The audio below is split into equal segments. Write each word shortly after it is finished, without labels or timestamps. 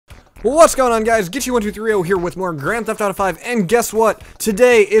What's going on, guys? Get123 here with more Grand Theft Auto 5, and guess what?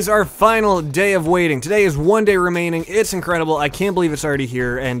 Today is our final day of waiting. Today is one day remaining. It's incredible. I can't believe it's already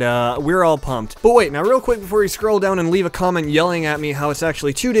here, and we're all pumped. But wait, now real quick before you scroll down and leave a comment yelling at me how it's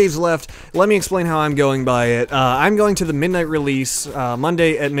actually 2 days left, let me explain how I'm going by it. I'm going to the midnight release,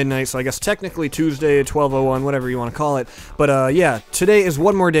 Monday at midnight, so I guess technically Tuesday at 12:01, whatever you want to call it. But yeah, today is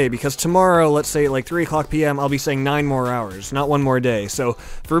one more day, because tomorrow, let's say at like 3 o'clock p.m., I'll be saying 9 more hours, not one more day. So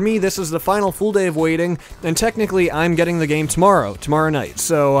for me, this is the final full day of waiting, and technically I'm getting the game tomorrow night.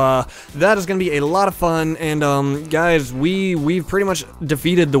 So that is going to be a lot of fun, and guys, we've pretty much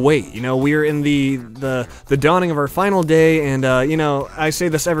defeated the wait. You know, we're in the dawning of our final day, and you know, I say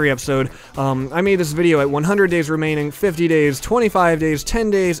this every episode. I made this video at 100 days remaining, 50 days, 25 days, 10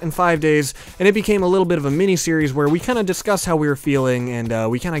 days, and 5 days, and it became a little bit of a mini-series where we kind of discussed how we were feeling,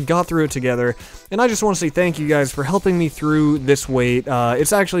 and we kind of got through it together. And I just want to say thank you guys for helping me through this wait.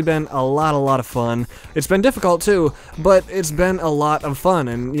 It's actually been a lot of fun. It's been difficult too, but it's been a lot of fun,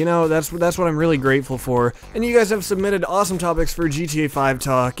 and you know, that's what I'm really grateful for. And you guys have submitted awesome topics for GTA 5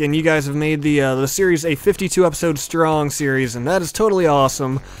 talk, and you guys have made the series a 52 episode strong series, and that is totally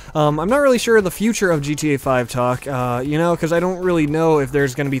awesome. I'm not really sure of the future of GTA 5 talk, you know, because I don't really know if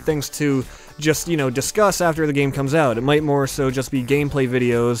there's going to be things to just, you know, discuss after the game comes out. It might more so just be gameplay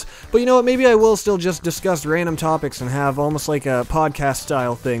videos, but you know what, maybe I will still just discuss random topics and have almost like a podcast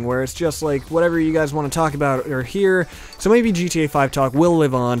style thing where it's just like whatever you guys want to talk about or hear. So maybe GTA 5 talk will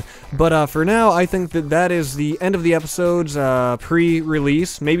live on, but for now I think that is the end of the episode's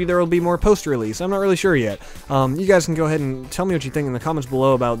pre-release. Maybe there will be more post-release, I'm not really sure yet. You guys can go ahead and tell me what you think in the comments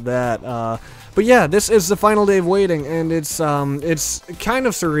below about that. But yeah, this is the final day of waiting, and it's kind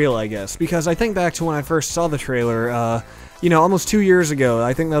of surreal, I guess, because I think back to when I first saw the trailer, you know, almost 2 years ago.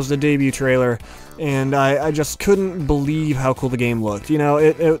 I think that was the debut trailer, and I just couldn't believe how cool the game looked. You know,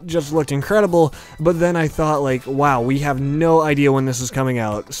 it just looked incredible, but then I thought, like, wow, we have no idea when this is coming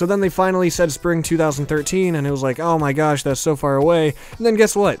out. So then they finally said spring 2013, and it was like, oh my gosh, that's so far away. And then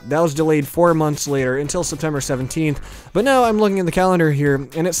guess what? That was delayed 4 months later until September 17th. But now I'm looking at the calendar here,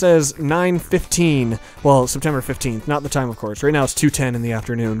 and it says 9/15. Well, September 15th, not the time, of course. Right now it's 2:10 in the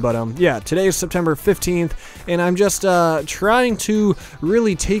afternoon, but yeah, today is September 15th, and I'm just trying to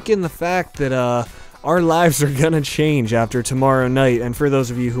really take in the fact that our lives are gonna change after tomorrow night, and for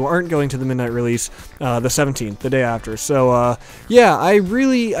those of you who aren't going to the midnight release, the 17th, the day after. So yeah, I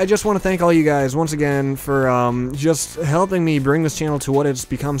just want to thank all you guys once again for just helping me bring this channel to what it's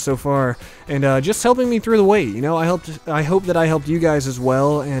become so far, and just helping me through the wait. You know, I hope that I helped you guys as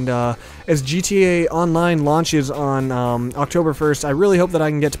well, and as GTA Online launches on October 1st, I really hope that I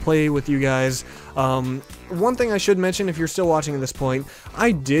can get to play with you guys. One thing I should mention, if you're still watching at this point,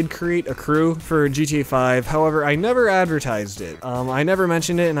 I did create a crew for GTA 5, however, I never advertised it. I never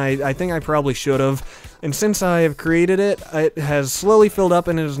mentioned it, and I think I probably should have. And since I have created it, it has slowly filled up,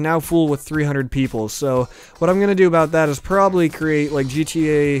 and it is now full with 300 people. So what I'm going to do about that is probably create like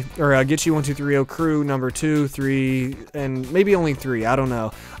GTA, or Get123 crew number 2, 3, and maybe only 3, I don't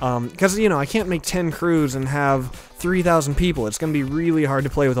know. Because, you know, I can't make 10 crews and have 3,000 people. It's going to be really hard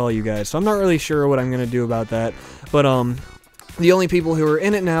to play with all you guys. So I'm not really sure what I'm going to do about that. But, the only people who are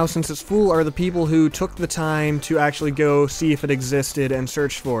in it now, since it's full, are the people who took the time to actually go see if it existed and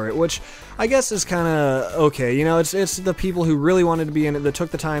search for it, which I guess is kind of okay. You know, it's the people who really wanted to be in it that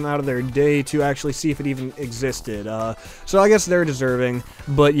took the time out of their day to actually see if it even existed. So I guess they're deserving,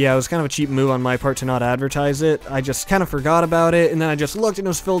 but yeah, it was kind of a cheap move on my part to not advertise it. I just kind of forgot about it, and then I just looked and it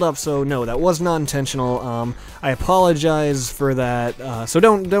was filled up, so no, that was not intentional. I apologize for that, so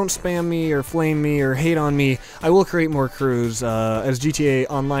don't spam me or flame me or hate on me. I will create more crews as GTA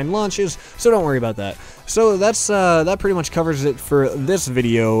Online launches, so don't worry about that. So that pretty much covers it for this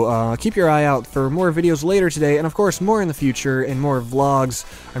video. Keep your eye out for more videos later today, and of course more in the future and more vlogs.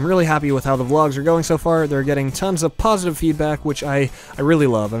 I'm really happy with how the vlogs are going so far. They're getting tons of positive feedback, which I really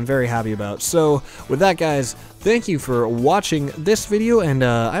love. I'm very happy about. So with that, guys, thank you for watching this video, and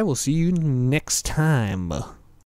I will see you next time.